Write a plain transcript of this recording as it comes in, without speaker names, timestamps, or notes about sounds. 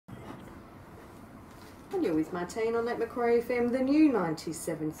And you're with Martine on FM, the new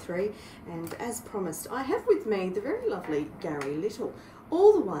 97.3. And as promised, I have with me the very lovely Gary Little,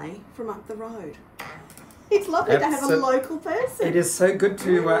 all the way from up the road. It's lovely to have a local person. It is so good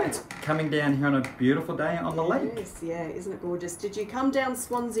to, it's coming down here on a beautiful day on the lake. Yes, yeah, isn't it gorgeous? Did you come down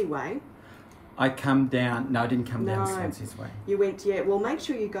Swansea way? I come down, no, I didn't come down Swansea's way. You went, yeah, well make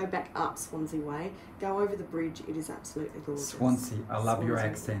sure you go back up Swansea way, go over the bridge, it is absolutely gorgeous. Swansea, I love your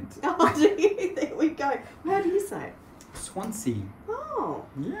accent. Oh, do you? There we go. How do you say it? Swansea. Oh,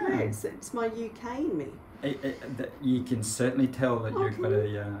 yeah. It's my UK in me. You can certainly tell that you've got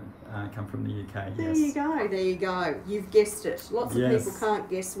to come from the UK. There you go, there you go. You've guessed it. Lots of people can't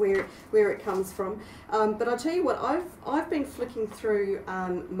guess where it comes from. But I'll tell you what, I've been flicking through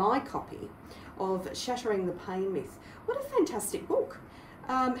my copy of Shattering the Pain Myth. What a fantastic book.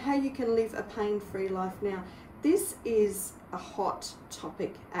 How you can live a pain-free life now. This is a hot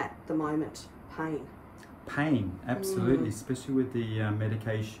topic at the moment, pain. Pain, absolutely, especially with the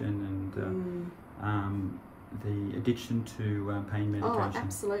medication and the addiction to pain medication. Oh,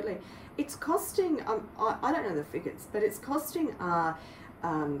 absolutely. It's costing, I don't know the figures, but it's costing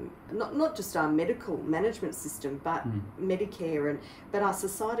not just our medical management system, but Medicare, but our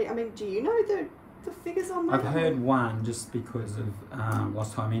society. I mean, do you know the figures on that? I've heard one, just because of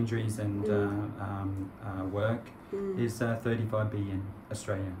lost time injuries and work, is 35 billion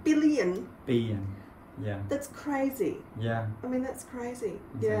Australian. Billion. Yeah. That's crazy. Yeah. I mean, that's crazy.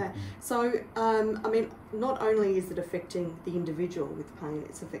 Exactly. Yeah. So, I mean, not only is it affecting the individual with pain,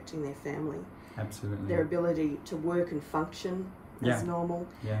 it's affecting their family. Absolutely. Their ability to work and function as normal.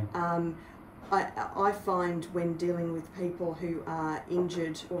 Yeah. I find when dealing with people who are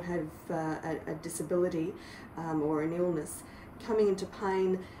injured or have a disability or an illness, coming into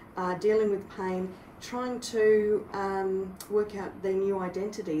pain, dealing with pain, trying to work out their new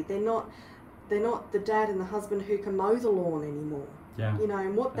identity. They're not the dad and the husband who can mow the lawn anymore. Yeah. You know,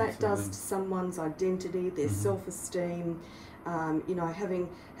 and what that does to someone's identity, their self-esteem, you know,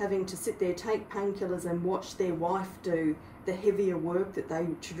 having to sit there, take painkillers and watch their wife do the heavier work that they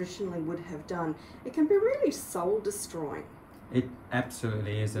traditionally would have done. It can be really soul-destroying. It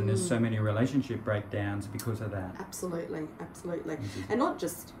absolutely is, and there's so many relationship breakdowns because of that. Absolutely, absolutely. And not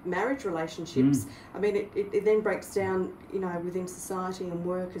just marriage relationships. I mean, it then breaks down, you know, within society and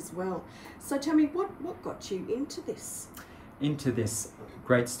work as well. So tell me, what got you into this? Into this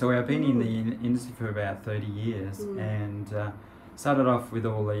great story. I've been in the industry for about 30 years and started off with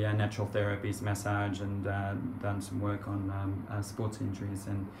all the natural therapies, massage, and done some work on sports injuries.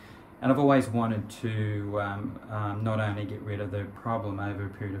 And I've always wanted to not only get rid of the problem over a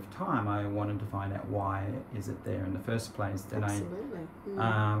period of time, I wanted to find out why is it there in the first place. Then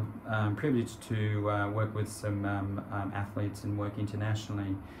I'm privileged to work with some athletes and work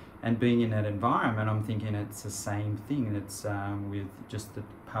internationally. And being in that environment, I'm thinking it's the same thing. It's with just the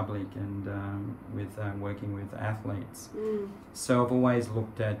public and with working with athletes. So I've always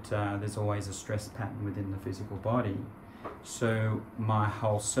looked at, there's always a stress pattern within the physical body. So my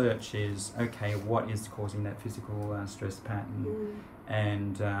whole search is, okay, what is causing that physical stress pattern?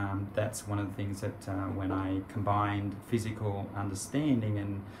 And that's one of the things that when I combined physical understanding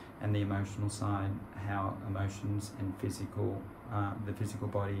and the emotional side, how emotions and the physical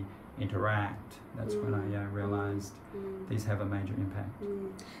body interact, that's when I realized these have a major impact.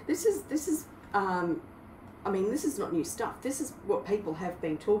 This is I mean, this is not new stuff. This is what people have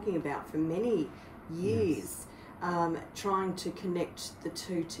been talking about for many years. Trying to connect the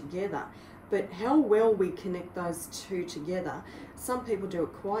two together. But how well we connect those two together, some people do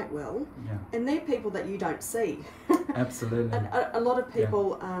it quite well, and they're people that you don't see. Absolutely. A lot of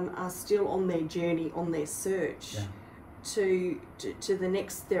people are still on their journey, on their search to the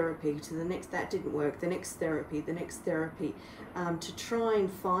next therapy, to the next, that didn't work, the next therapy, to try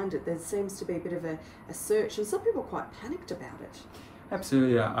and find it. There seems to be a bit of a search, and some people are quite panicked about it.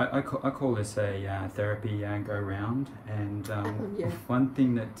 Absolutely, I call this a therapy go-round, and one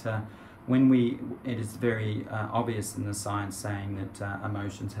thing that it is very obvious in the science saying that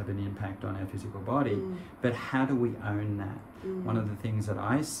emotions have an impact on our physical body, but how do we own that? One of the things that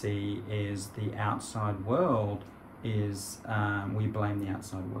I see is the outside world is, we blame the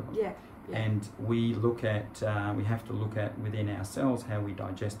outside world. And we have to look at within ourselves how we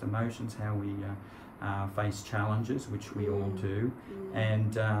digest emotions, how we face challenges, which we all do,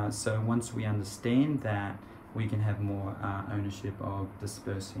 and so once we understand that, we can have more ownership of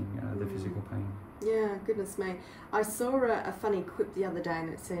dispersing the physical pain. Yeah, goodness me. I saw a funny quip the other day, and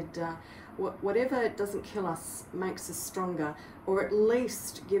it said, whatever doesn't kill us makes us stronger, or at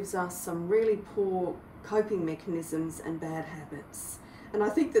least gives us some really poor coping mechanisms and bad habits. And I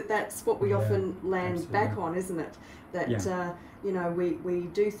think that that's what we often land absolutely. back on, isn't it? That you know, we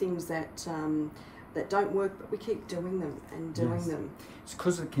do things that that don't work, but we keep doing them and doing them. It's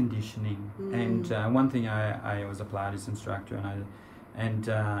because of conditioning. And one thing I was a Pilates instructor, and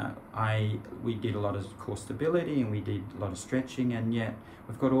we did a lot of core stability, and we did a lot of stretching, and yet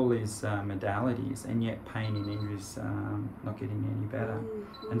we've got all these modalities, and yet pain and injuries not getting any better.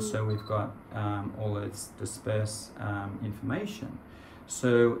 And so we've got all this dispersed information.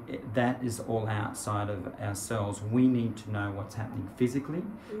 So that is all outside of ourselves. We need to know what's happening physically.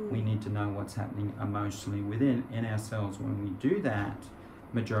 We need to know what's happening emotionally within ourselves. When we do that,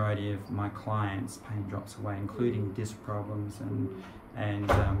 majority of my clients' pain drops away, including disc problems, and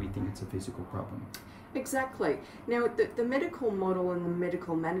we think it's a physical problem. Exactly. Now, the medical model and the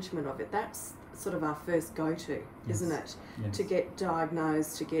medical management of it, that's sort of our first go-to, isn't it? Yes. To get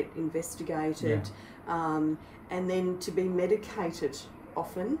diagnosed, to get investigated, and then to be medicated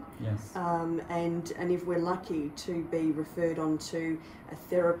often. Yes. And if we're lucky, to be referred on to a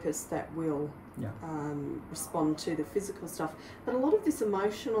therapist that will respond to the physical stuff. But a lot of this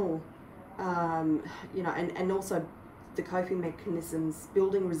emotional, you know, and also the coping mechanisms,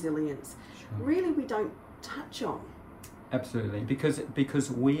 building resilience, really we don't touch on. Absolutely, because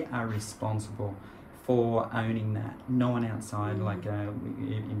we are responsible for owning that. No one outside, like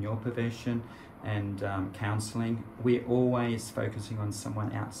in your profession and counselling, we're always focusing on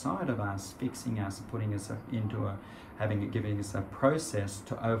someone outside of us, fixing us, putting us into giving us a process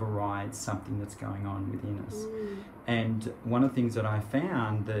to override something that's going on within us. And one of the things that I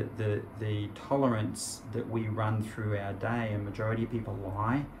found, the tolerance that we run through our day, and majority of people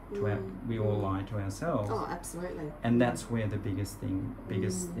lie to we all lie to ourselves. Oh, absolutely. And that's where the biggest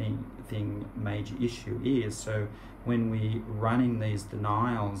major issue is. So when we run in these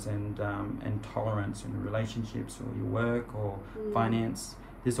denials and tolerance in relationships or your work or finance,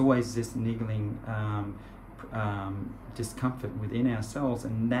 there's always this niggling discomfort within ourselves,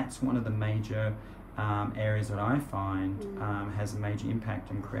 and that's one of the major areas that I find has a major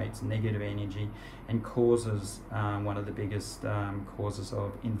impact and creates negative energy and causes one of the biggest causes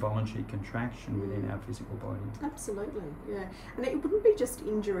of involuntary contraction within our physical body. Absolutely, yeah. And it wouldn't be just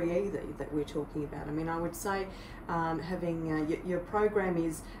injury either that we're talking about. I mean, I would say having your program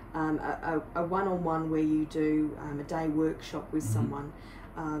is a one-on-one where you do a day workshop with someone.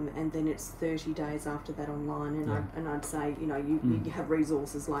 And then it's 30 days after that online, and I'd say, you know, you have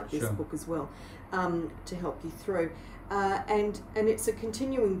resources like this book as well to help you through, and it's a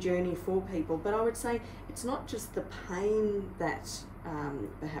continuing journey for people. But I would say it's not just the pain that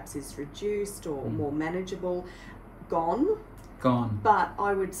perhaps is reduced or more manageable, gone, but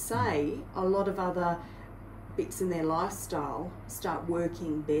I would say a lot of other bits in their lifestyle start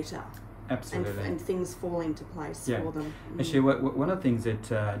working better. Absolutely. And things fall into place for them. Actually, one of the things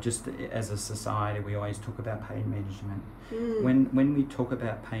that just as a society we always talk about pain management. When we talk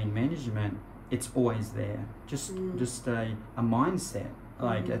about pain management, it's always there. Just a mindset.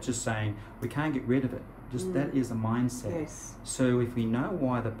 Like it's just saying we can't get rid of it. Just that is a mindset. Yes. So if we know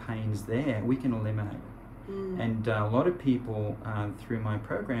why the pain's there, we can eliminate it. And a lot of people through my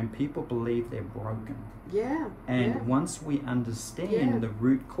program, people believe they're broken. And once we understand the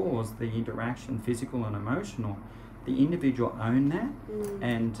root cause, the interaction, physical and emotional, the individual own that.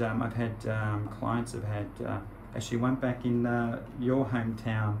 And I've had clients have had, actually one back in your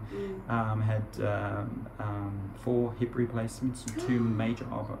hometown, had 4 hip replacements and 2 major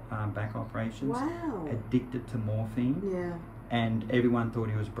back operations. Wow. Addicted to morphine. And everyone thought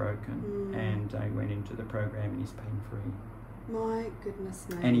he was broken, and I went into the program and he's pain-free. My goodness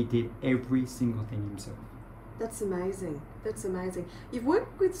me. And he did every single thing himself. That's amazing. That's amazing. You've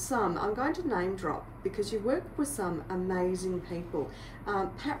worked with some, I'm going to name drop, because you've worked with some amazing people.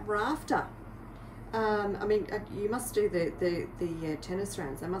 Pat Rafter. I mean, you must do the tennis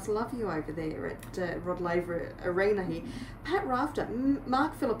rounds. They must love you over there at Rod Laver Arena here. Pat Rafter,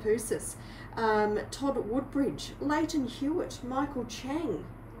 Mark Philippoussis, Todd Woodbridge, Leighton Hewitt, Michael Chang.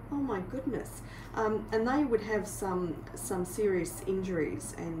 Oh my goodness. And they would have some serious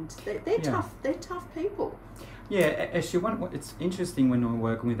injuries, and they're tough. They're tough people. Yeah, actually, it's interesting when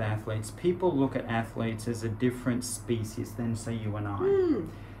we're working with athletes. People look at athletes as a different species than, say, you and I.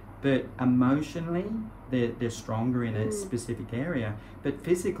 But emotionally, they're stronger in a specific area. But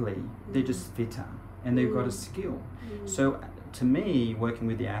physically, they're just fitter, and they've got a skill. So to me, working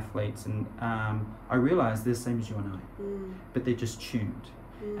with the athletes, and I realised they're the same as you and I, but they're just tuned,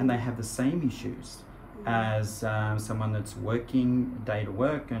 and they have the same issues as someone that's working day to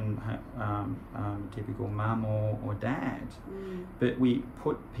work and typical mum or dad. But we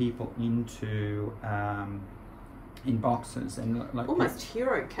put people into in boxes and like almost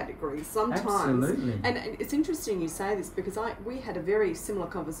hero categories sometimes. Absolutely. And it's interesting you say this because we had a very similar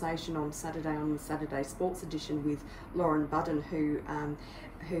conversation on Saturday on the Saturday Sports Edition with Lauren Budden, who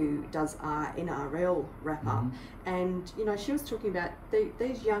does our NRL wrap up, and you know, she was talking about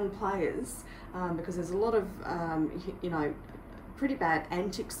these young players because there's a lot of you know, pretty bad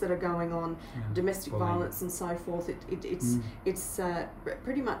antics that are going on, domestic violence and so forth. It's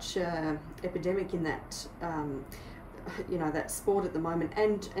pretty much epidemic in that you know, that sport at the moment,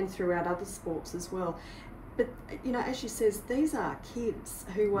 and throughout other sports as well. But you know, as she says, these are kids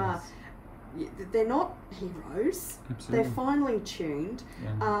who are, they're not heroes. Absolutely. They're finely tuned.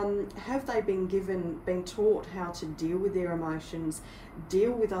 Have they been taught how to deal with their emotions,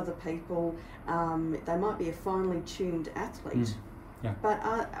 deal with other people? They might be a finely tuned athlete, but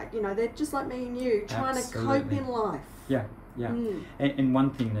you know, they're just like me and you, trying to cope in life. And one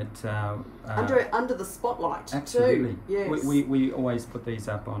thing that under the spotlight. Absolutely. Too. Yes. We always put these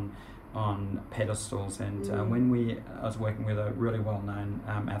up on pedestals, and when I was working with a really well-known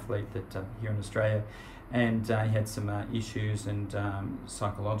athlete that here in Australia, and he had some issues and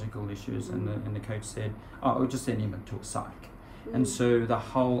psychological issues, and the coach said, "Oh, we'll just send him to a psych." And so the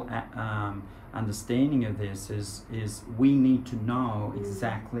whole understanding of this is we need to know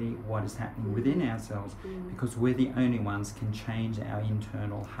exactly what is happening within ourselves, because we're the only ones can change our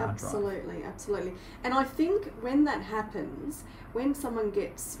internal hard drive. Absolutely. And I think when that happens, when someone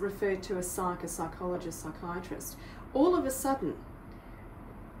gets referred to a psychologist, psychiatrist, all of a sudden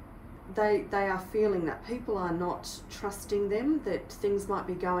they are feeling that people are not trusting them, that things might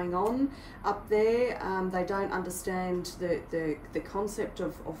be going on up there. They don't understand the concept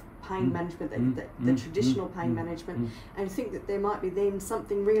of pain management, the traditional pain management, and think that there might be then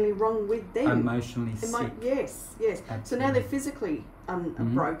something really wrong with them. Emotionally sick. Yes. Absolutely. So now they're physically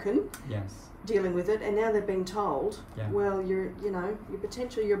broken. Yes. Dealing with it, and now they're being told, well, you're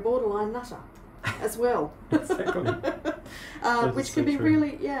a borderline nutter as well. Exactly. Which can be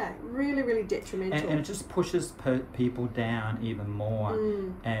really detrimental. And it just pushes people down even more.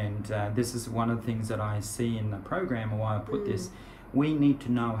 And this is one of the things that I see in the program, or why I put this. We need to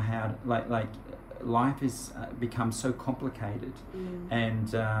know how to, like life has become so complicated,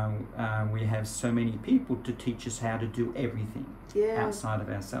 and we have so many people to teach us how to do everything outside of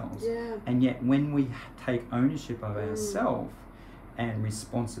ourselves. And yet when we take ownership of ourselves and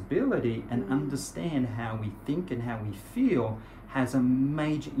responsibility and understand how we think and how we feel, has a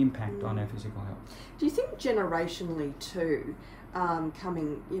major impact on our physical health. Do you think generationally too,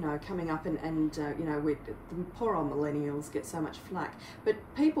 coming up and you know, the poor old millennials get so much flack, but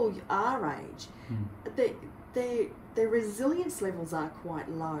people our age, their resilience levels are quite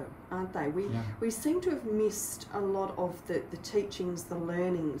low, aren't they? We seem to have missed a lot of the teachings, the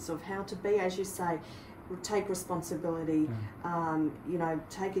learnings of how to be, as you say, take responsibility, you know,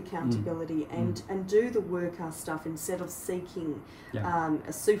 take accountability, and do the work stuff instead of seeking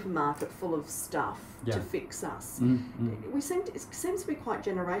a supermarket full of stuff to fix us. It seems to be quite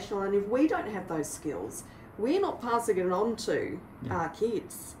generational, and if we don't have those skills, we're not passing it on to our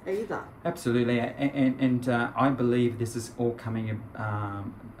kids either. Absolutely, and I believe this is all coming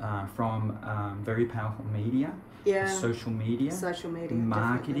from very powerful media. Social media,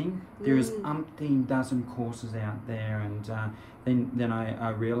 marketing. Definitely. There is umpteen dozen courses out there, and then I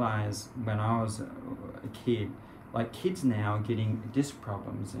realized when I was a kid, like kids now are getting disc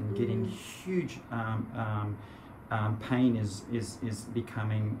problems and getting huge pain is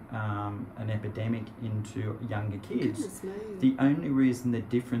becoming an epidemic into younger kids. The only reason the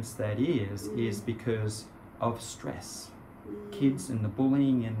difference that is because of stress. Kids and the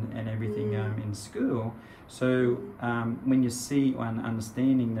bullying and everything in school. So when you see and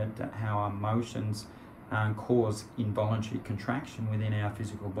understanding that how our emotions cause involuntary contraction within our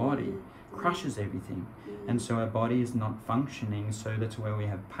physical body, crushes everything, and so our body is not functioning, so that's where we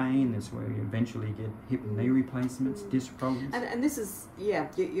have pain, that's where we eventually get hip and knee replacements, disc problems. And this is,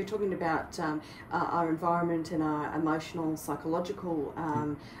 you're talking about our environment and our emotional, psychological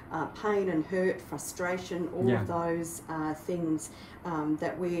pain and hurt, frustration, all of those things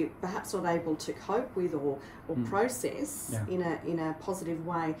that we're perhaps not able to cope with or process in a positive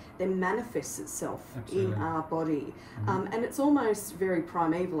way, then manifests itself in our body. And it's almost very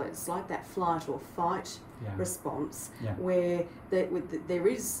primeval. It's like that flight or fight response where there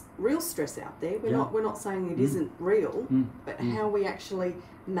is real stress out there. We're not saying it isn't real, but how we actually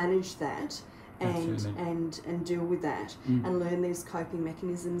manage that and deal with that and learn these coping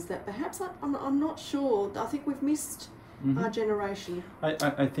mechanisms that perhaps I'm not sure. I think we've missed our generation.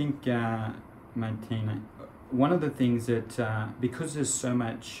 I think, Martine, one of the things that because there's so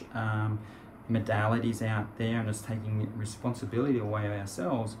much modalities out there, and it's taking responsibility away of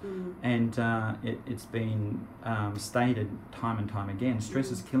ourselves. And it's been stated time and time again,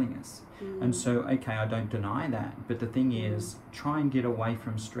 stress is killing us. And so, okay, I don't deny that, but the thing is, try and get away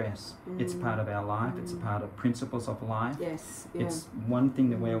from stress. It's part of our life, it's a part of principles of life. Yes. It's one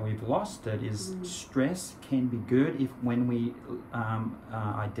thing that where we've lost it is stress can be good when we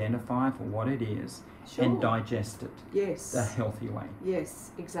identify for what it is. Sure. And digest it. Yes. A healthy way.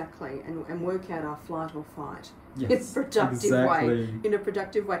 Yes, exactly. And work out our flight or fight. Yes, in a productive exactly. way. In a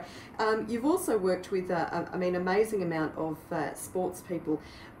productive way. You've also worked with, amazing amount of sports people.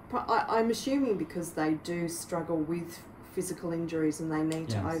 I'm assuming because they do struggle with physical injuries and they need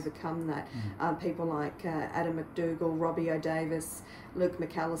to overcome that. People like Adam McDougall, Robbie O'Davis, Luke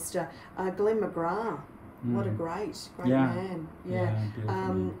McAllister, Glenn McGrath. What a great man.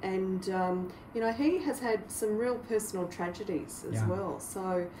 And he has had some real personal tragedies as well.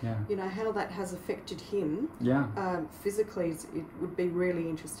 So, how that has affected him physically, it would be really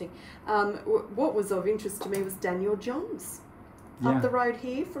interesting. What was of interest to me was Daniel Johns. Up the road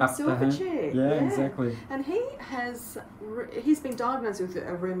here from Silverchair. Yeah, exactly. And he's been diagnosed with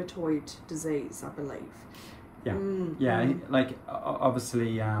a rheumatoid disease, I believe.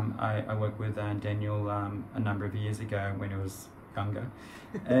 Obviously, I worked with Daniel a number of years ago when he was younger,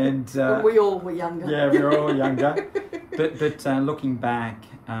 and we all were younger. Yeah, we were all younger. But looking back,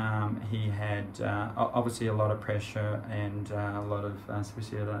 he had obviously a lot of pressure and a lot of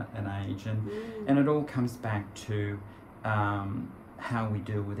especially at an age, and it all comes back to how we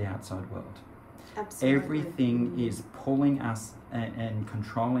deal with the outside world. Absolutely. Everything is pulling us and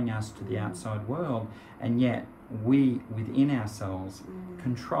controlling us to the outside world, and yet we within ourselves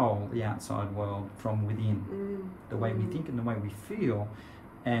control the outside world from within, the way we think and the way we feel.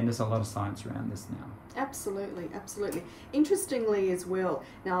 And there's a lot of science around this now. Absolutely. Interestingly as well,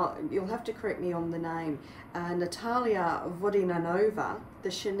 now you'll have to correct me on the name, Natalia Vodinanova, the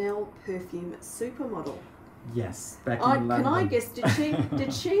Chanel perfume supermodel. Yes, back in London. Can I guess,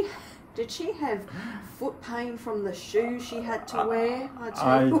 did she have foot pain from the shoes she had to wear?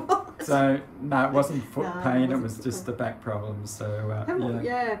 No, it wasn't foot pain, it was just the back problems. So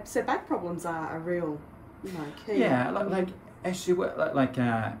so back problems are a real, key. Yeah, actually,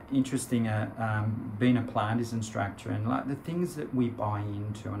 interesting. Being a Pilates instructor, and the things that we buy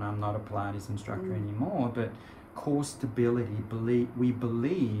into, and I'm not a Pilates instructor anymore, but core stability. We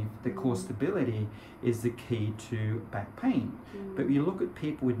believe that core stability is the key to back pain. But you look at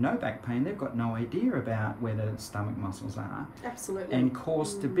people with no back pain, they've got no idea about where the stomach muscles are. Absolutely. And core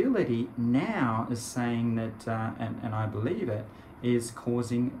stability now is saying that, and I believe it, is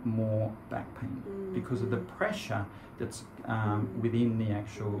causing more back pain because of the pressure that's within the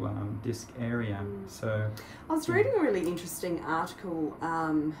actual disc area. So I was reading a really interesting article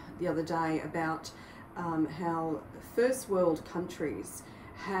the other day about how first world countries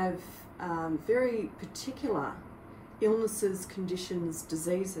have very particular illnesses, conditions,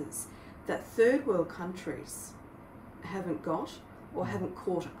 diseases that third world countries haven't got or haven't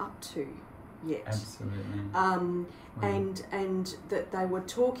caught up to yet. Absolutely. And that they were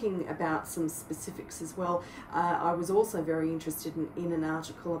talking about some specifics as well. I was also very interested in an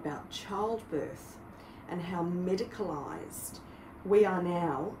article about childbirth and how medicalised we are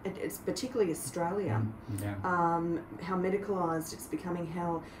now. It's particularly Australia. How medicalised it's becoming,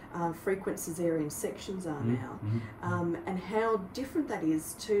 how frequent caesarean sections are now, and how different that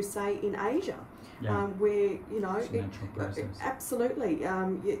is to, say, in Asia. Where absolutely,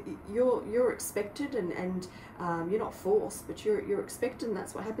 you're expected and you're not forced, but you're expected, and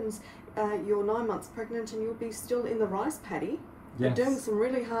that's what happens. You're 9 months pregnant and you'll be still in the rice paddy, doing some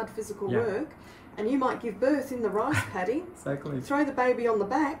really hard physical work, and you might give birth in the rice paddy. Exactly. Throw the baby on the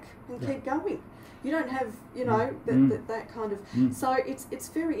back and keep going. You don't have, that kind of. So it's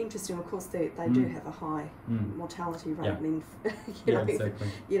very interesting. Of course, they do have a high mortality rate.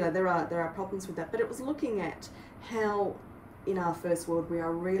 There are problems with that. But it was looking at how in our first world we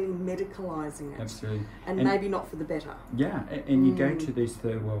are really medicalising it. Absolutely. And maybe not for the better. Yeah, and you go to these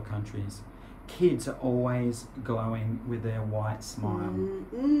third world countries, kids are always glowing with their white smile.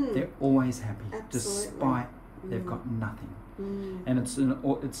 They're always happy, despite they've got nothing. And it's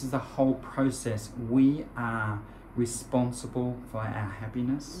the whole process. We are responsible for our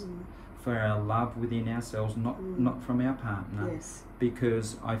happiness, for our love within ourselves, not from our partner. Yes.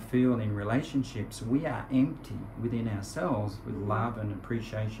 Because I feel in relationships we are empty within ourselves with love and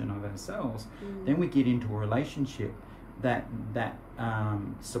appreciation of ourselves. Then we get into a relationship that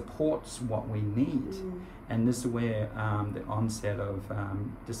supports what we need. And this is where the onset of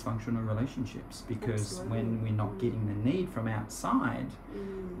dysfunctional relationships, because when we're not getting the need from outside,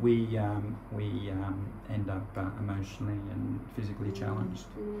 we end up emotionally and physically challenged.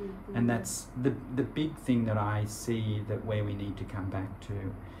 And that's the big thing that I see, that where we need to come back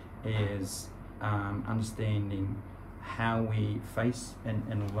to is understanding how we face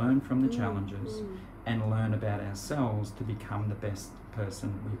and learn from the challenges and learn about ourselves to become the best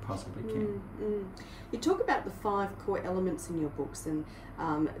person we possibly can. You talk about the 5 core elements in your books, and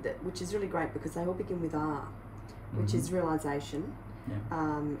which is really great because they all begin with R, which is realization.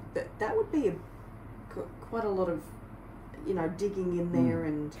 That would be quite a lot of, digging in there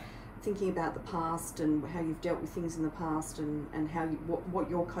and thinking about the past and how you've dealt with things in the past and how what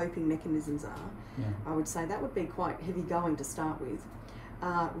your coping mechanisms are. I would say that would be quite heavy going to start with.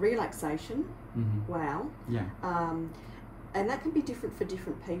 Relaxation, wow. And that can be different for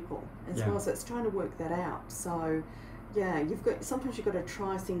different people as well, so it's trying to work that out. So sometimes you've got to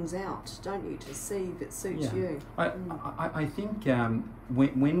try things out, don't you, to see if it suits you. I think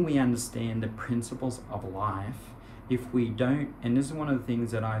when we understand the principles of life, if we don't, and this is one of the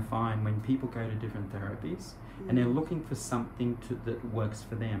things that I find when people go to different therapies and they're looking for something that works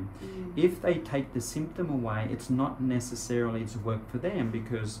for them, if they take the symptom away, it's not necessarily to work for them,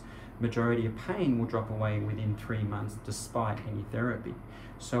 because majority of pain will drop away within 3 months despite any therapy.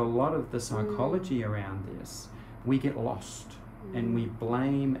 So a lot of the psychology around this, we get lost and we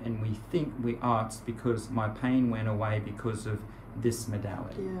blame and we think it's because my pain went away because of this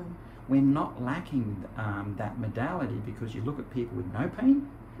modality. We're not lacking that modality, because you look at people with no pain,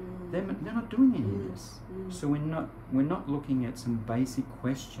 they're not doing any of this. So we're not looking at some basic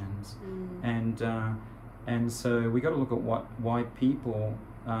questions, and so we got to look at why people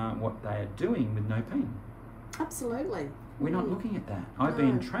what they are doing with no pain. Absolutely. We're not looking at that. I've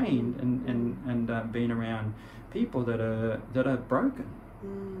been trained and been around people that are broken.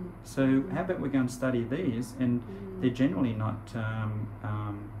 So how about we go and study these, and they're generally not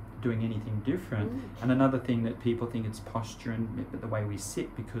doing anything different. And another thing that people think, it's posture and the way we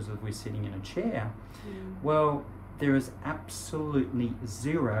sit because we're sitting in a chair. Well, there is absolutely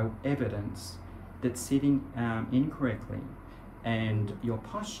zero evidence that sitting incorrectly and your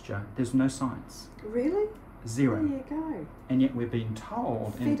posture, there's no science. Really? Zero. There you go. And yet we're being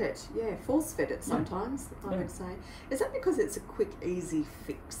told. Force fit it sometimes, I would say. Is that because it's a quick, easy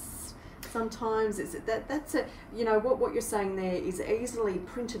fix? Sometimes that's a, what you're saying there is easily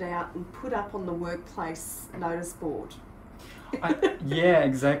printed out and put up on the workplace notice board.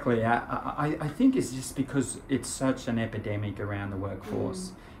 Exactly. I think it's just because it's such an epidemic around the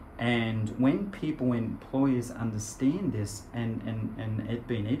workforce. And when employers understand this and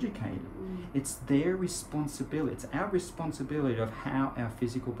being educated, it's their responsibility. It's our responsibility of how our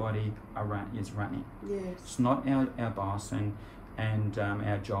physical body is running. Yes. It's not our boss and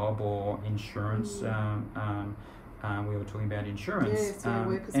our job or insurance. We were talking about insurance.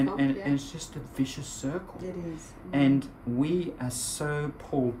 And it's just a vicious circle. It is. And we are so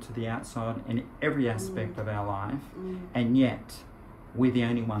pulled to the outside in every aspect of our life, and yet we're the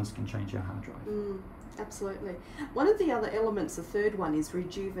only ones can change our hard drive. Absolutely. One of the other elements, the third one, is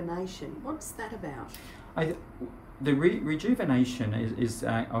rejuvenation. What's that about? The rejuvenation is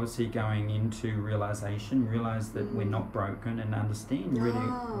obviously going into realize that we're not broken, and understand really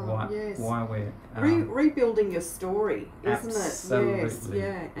why we're... rebuilding your story, isn't absolutely.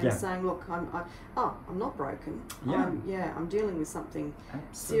 it? Yes, and saying, look, I'm not broken. I'm dealing with something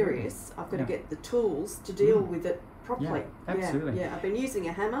serious. I've got to get the tools to deal with it properly. Absolutely. I've been using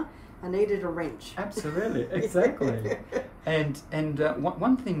a hammer. I needed a wrench. Absolutely, exactly. And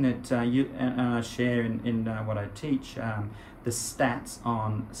one thing that you and I share in what I teach, the stats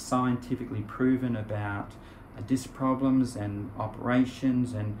on scientifically proven about disc problems and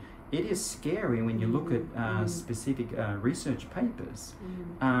operations, and it is scary when you look at specific research papers.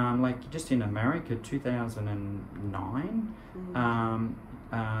 Like just in America, 2009,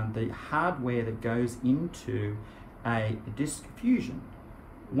 the hardware that goes into a disc fusion,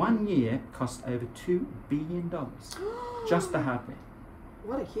 1 year cost over $2 billion. Just the hardware.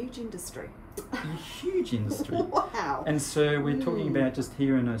 What a huge industry. A huge industry. Wow. And so we're talking about just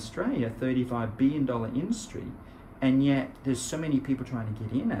here in Australia, $35 billion industry, and yet there's so many people trying to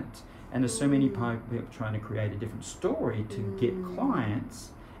get in it, and there's so many people trying to create a different story to get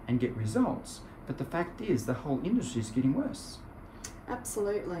clients and get results. But the fact is, the whole industry is getting worse.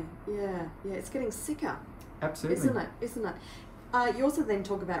 Absolutely. Yeah, it's getting sicker. Absolutely. Isn't it? You also then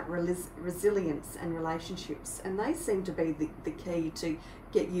talk about resilience and relationships, and they seem to be the key to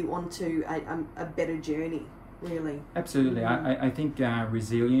get you onto a better journey. really. Absolutely. I think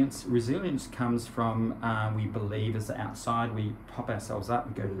resilience comes from, we believe as outside, we pop ourselves up,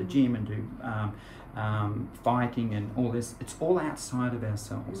 we go to the gym and do fighting and all this. It's all outside of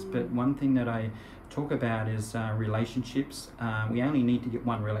ourselves. But one thing that I talk about is relationships. We only need to get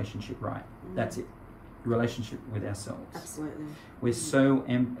one relationship right. That's it. Relationship with ourselves. Absolutely. We're so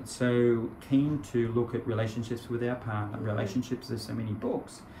keen to look at relationships with our partner. Relationships, there's so many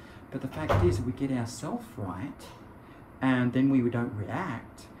books. But the fact is, if we get ourselves right, and then we don't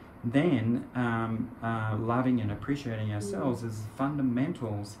react, then loving and appreciating ourselves is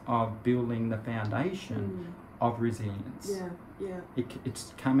fundamentals of building the foundation of resilience.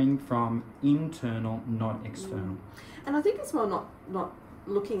 It's coming from internal, not external. And I think as well, not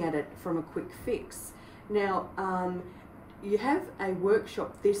looking at it from a quick fix. Now, you have a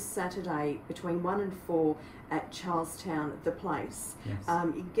workshop this Saturday between 1 and 4 at Charlestown, the place. Yes.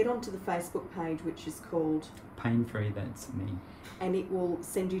 You can get onto the Facebook page, which is called Pain Free, that's me. And it will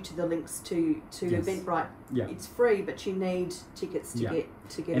send you to the links to Eventbrite. Yeah. It's free, but you need tickets to get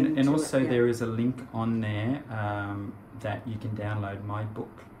into and also it. There is a link on there that you can download my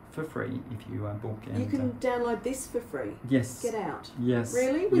book for free if you book. And you can download this for free. Yes. Get out. Yes.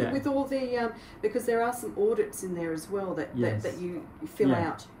 Really? With all the because there are some audits in there as well that you fill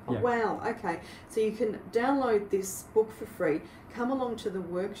out. Oh, wow. Okay. So you can download this book for free. Come along to the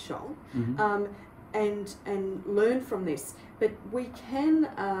workshop. And learn from this. But we can,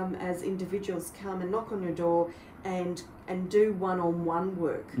 as individuals, come and knock on your door and do one-on-one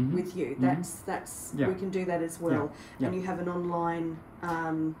work with you. That's we can do that as well. And you have an online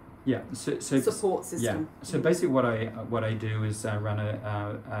support system. So basically, what I do is run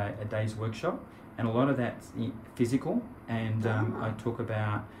a day's workshop, and a lot of that's physical, and I talk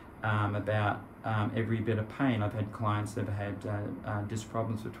about every bit of pain. I've had clients that have had disc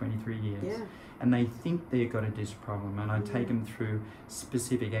problems for 23 years, and they think they've got a disc problem, and I take them through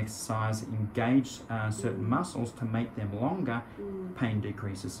specific exercise, engage certain muscles to make them longer. Pain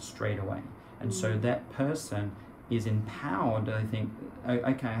decreases straight away, and so that person is empowered. I think,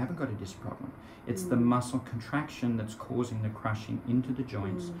 okay, I haven't got a disc problem. It's the muscle contraction that's causing the crushing into the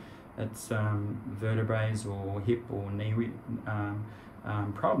joints. It's vertebrae or hip or knee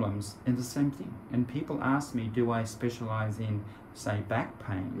problems, and the same thing. And people ask me, do I specialize in, say, back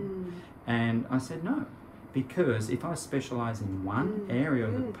pain? And I said no, because if I specialize in one area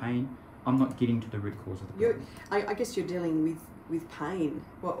of the pain, I'm not getting to the root cause of the problem. I guess you're dealing with pain,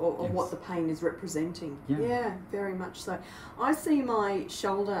 or what the pain is representing. Yeah, very much so. I see my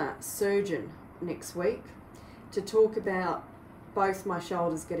shoulder surgeon next week to talk about both my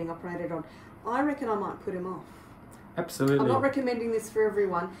shoulders getting operated on. I reckon I might put him off. Absolutely. I'm not recommending this for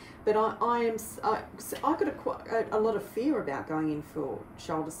everyone, but I've got a lot of fear about going in for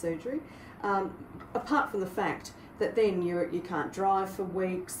shoulder surgery, apart from the fact that then you can't drive for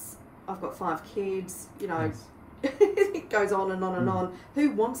weeks. I've got 5 kids, it goes on and on and on.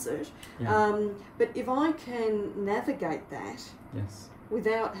 Who wants it? But if I can navigate that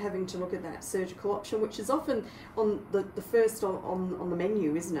without having to look at that surgical option, which is often on the first on the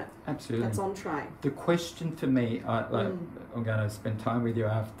menu, isn't it? Absolutely. That's entree. The question for me, I'm going to spend time with you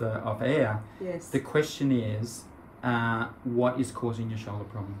off air. Yes. The question is, what is causing your shoulder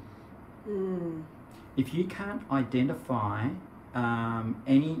problem? If you can't identify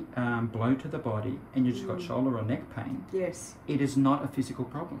any blow to the body and you've just got shoulder or neck pain, it is not a physical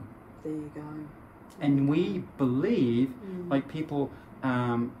problem. There you go. And we believe, like people,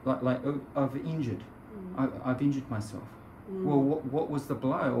 I've injured. I've injured myself. Well, what was the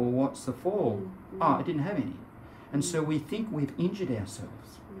blow, or what's the fall? Oh, I didn't have any. And so we think we've injured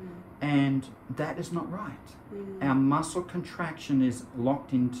ourselves. And that is not right. Our muscle contraction is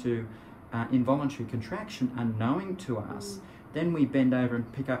locked into involuntary contraction unknowing to us. Then we bend over and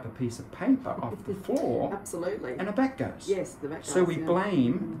pick up a piece of paper off the floor. Absolutely. And the back goes. Yes, the back goes. So we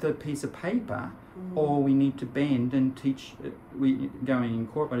blame the piece of paper, or we need to bend and teach.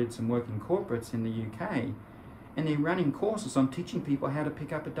 I did some work in corporates in the UK, and they're running courses on teaching people how to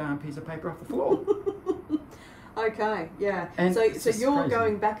pick up a darn piece of paper off the floor. Okay, yeah. And so you're crazy.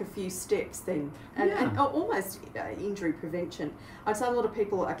 Going back a few steps then, and almost injury prevention. I'd say a lot of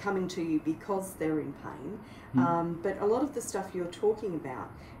people are coming to you because they're in pain, but a lot of the stuff you're talking about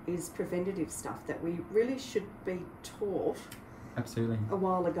is preventative stuff that we really should be taught. Absolutely. A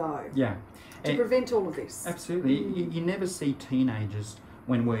while ago. Yeah. To prevent all of this. Absolutely. You never see teenagers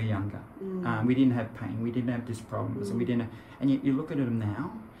when we're younger. We didn't have pain. We didn't have disc problems, and we didn't. And you look at them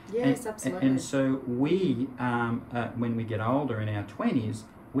now. Yes, absolutely. And so we, when we get older in our 20s,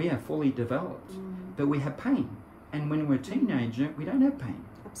 we are fully developed, but we have pain. And when we're a teenager, we don't have pain.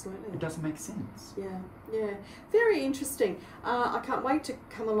 Absolutely. It doesn't make sense. Yeah, Yeah, very interesting. I can't wait to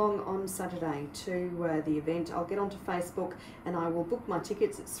come along on Saturday to the event. I'll get onto Facebook and I will book my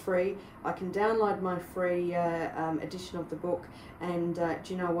tickets. It's free. I can download my free edition of the book. And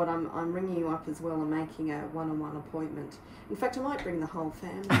do you know what? I'm ringing you up as well and making a one-on-one appointment. In fact, I might bring the whole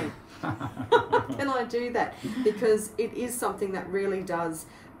family. Can I do that? Because it is something that really does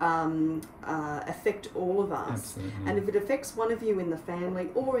affect all of us. Absolutely. And if it affects one of you in the family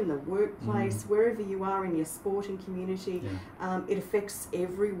or in the workplace, wherever you are in your sporting community, it affects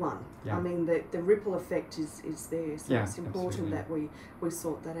everyone. Yeah. I mean, the ripple effect is there, so Yeah, it's important absolutely. that we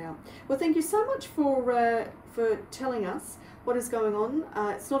sort that out. Well, thank you so much for telling us what is going on.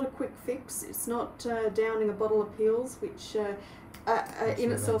 It's not a quick fix. It's not downing a bottle of pills, which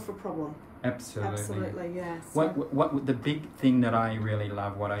in itself a problem. Absolutely. Absolutely, yes. What the big thing that I really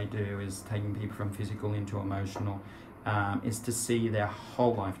love what I do is taking people from physical into emotional, is to see their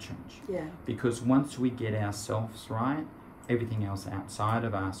whole life change. Yeah. Because once we get ourselves right, everything else outside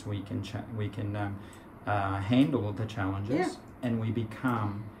of us we can handle the challenges, and we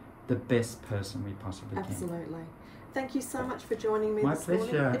become the best person we possibly can. Absolutely. Thank you so much for joining me My this pleasure.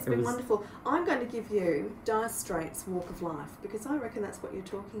 morning. It's been wonderful. I'm going to give you Dire Straits' Walk of Life because I reckon that's what you're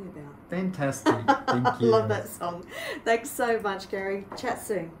talking about. Fantastic. Thank you. I love that song. Thanks so much, Gary. Chat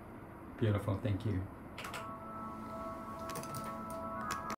soon. Beautiful. Thank you.